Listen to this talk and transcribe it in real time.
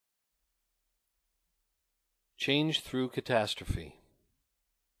Change through catastrophe.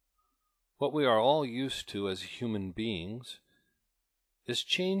 What we are all used to as human beings is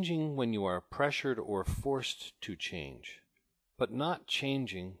changing when you are pressured or forced to change, but not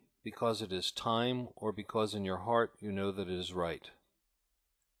changing because it is time or because in your heart you know that it is right.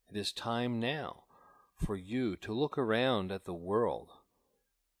 It is time now for you to look around at the world.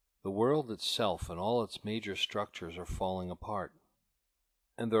 The world itself and all its major structures are falling apart,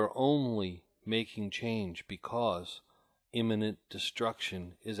 and they're only making change because imminent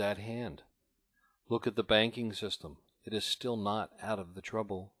destruction is at hand. Look at the banking system. It is still not out of the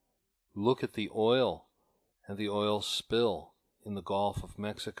trouble. Look at the oil and the oil spill in the Gulf of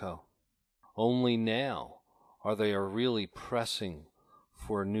Mexico. Only now are they really pressing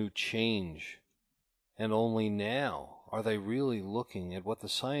for a new change, and only now are they really looking at what the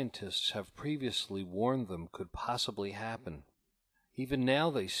scientists have previously warned them could possibly happen. Even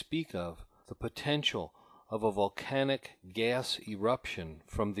now they speak of the potential of a volcanic gas eruption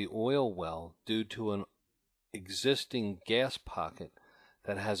from the oil well due to an existing gas pocket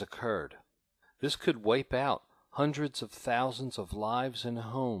that has occurred. This could wipe out hundreds of thousands of lives and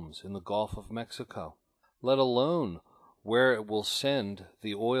homes in the Gulf of Mexico, let alone where it will send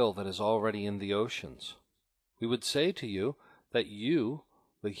the oil that is already in the oceans. We would say to you that you,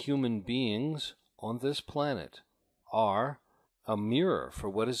 the human beings on this planet, are a mirror for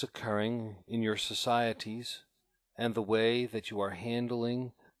what is occurring in your societies and the way that you are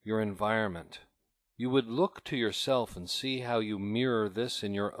handling your environment. You would look to yourself and see how you mirror this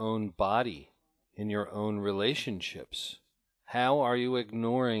in your own body, in your own relationships. How are you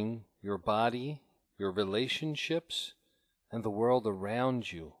ignoring your body, your relationships, and the world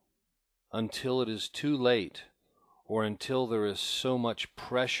around you until it is too late, or until there is so much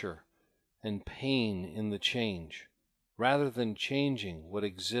pressure and pain in the change, rather than changing what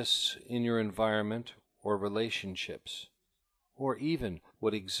exists in your environment or relationships, or even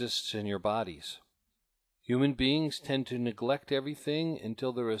what exists in your bodies? Human beings tend to neglect everything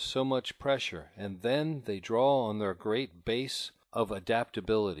until there is so much pressure, and then they draw on their great base of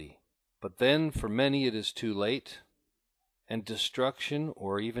adaptability. But then for many it is too late, and destruction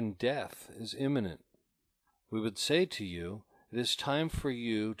or even death is imminent. We would say to you, it is time for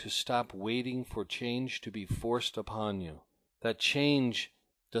you to stop waiting for change to be forced upon you. That change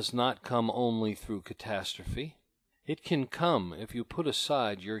does not come only through catastrophe. It can come if you put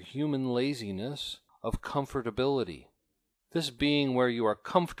aside your human laziness of comfortability. This being where you are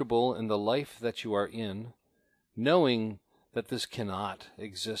comfortable in the life that you are in, knowing that this cannot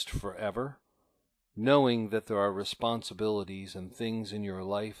exist forever, knowing that there are responsibilities and things in your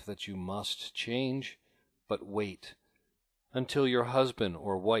life that you must change, but wait until your husband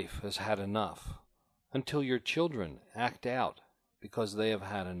or wife has had enough, until your children act out because they have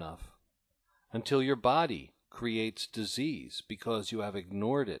had enough, until your body creates disease because you have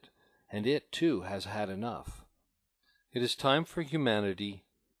ignored it and it too has had enough. It is time for humanity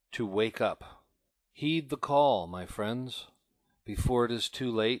to wake up. Heed the call, my friends, before it is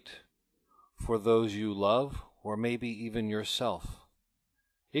too late for those you love, or maybe even yourself.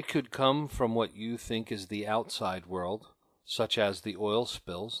 It could come from what you think is the outside world, such as the oil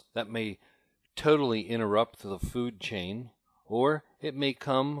spills that may totally interrupt the food chain, or it may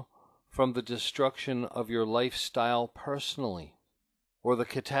come from the destruction of your lifestyle personally, or the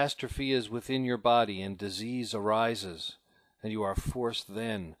catastrophe is within your body and disease arises, and you are forced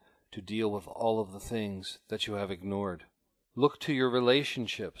then to deal with all of the things that you have ignored. Look to your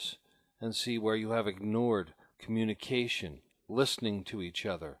relationships and see where you have ignored communication, listening to each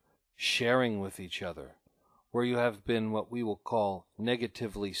other, sharing with each other, where you have been what we will call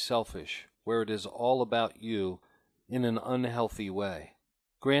negatively selfish, where it is all about you in an unhealthy way.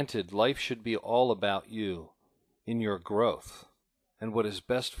 Granted, life should be all about you in your growth and what is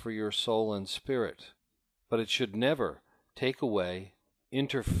best for your soul and spirit, but it should never take away,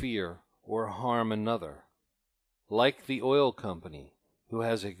 interfere, or harm another. Like the oil company, who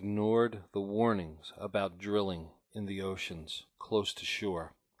has ignored the warnings about drilling in the oceans close to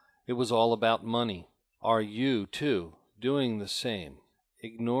shore. It was all about money. Are you, too, doing the same?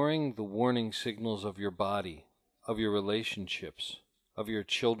 Ignoring the warning signals of your body, of your relationships, of your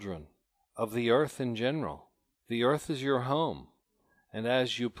children, of the earth in general. The earth is your home, and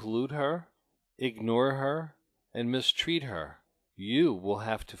as you pollute her, ignore her, and mistreat her, you will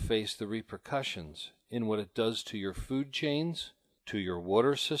have to face the repercussions in what it does to your food chains, to your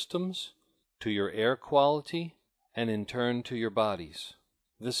water systems, to your air quality, and in turn to your bodies.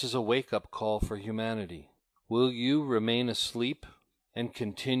 This is a wake-up call for humanity. Will you remain asleep and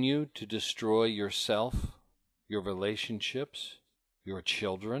continue to destroy yourself, your relationships, your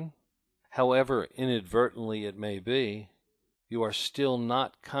children? however inadvertently it may be, you are still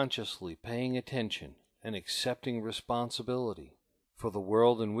not consciously paying attention and accepting responsibility for the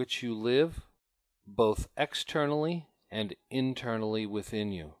world in which you live, both externally and internally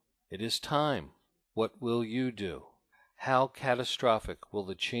within you. It is time. What will you do? How catastrophic will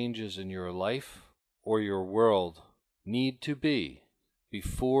the changes in your life or your world need to be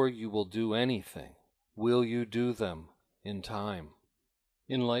before you will do anything? Will you do them in time?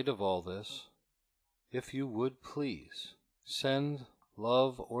 In light of all this, if you would please, send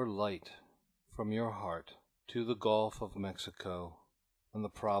love or light from your heart to the Gulf of Mexico and the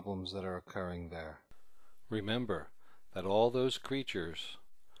problems that are occurring there. Remember that all those creatures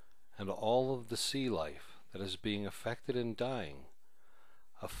and all of the sea life that is being affected and dying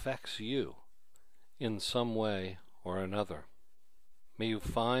affects you in some way or another. May you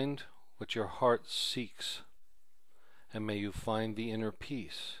find what your heart seeks, and may you find the inner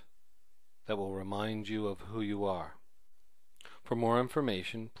peace that will remind you of who you are. For more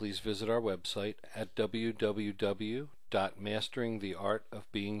information, please visit our website at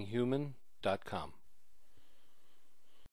www.masteringtheartofbeinghuman.com.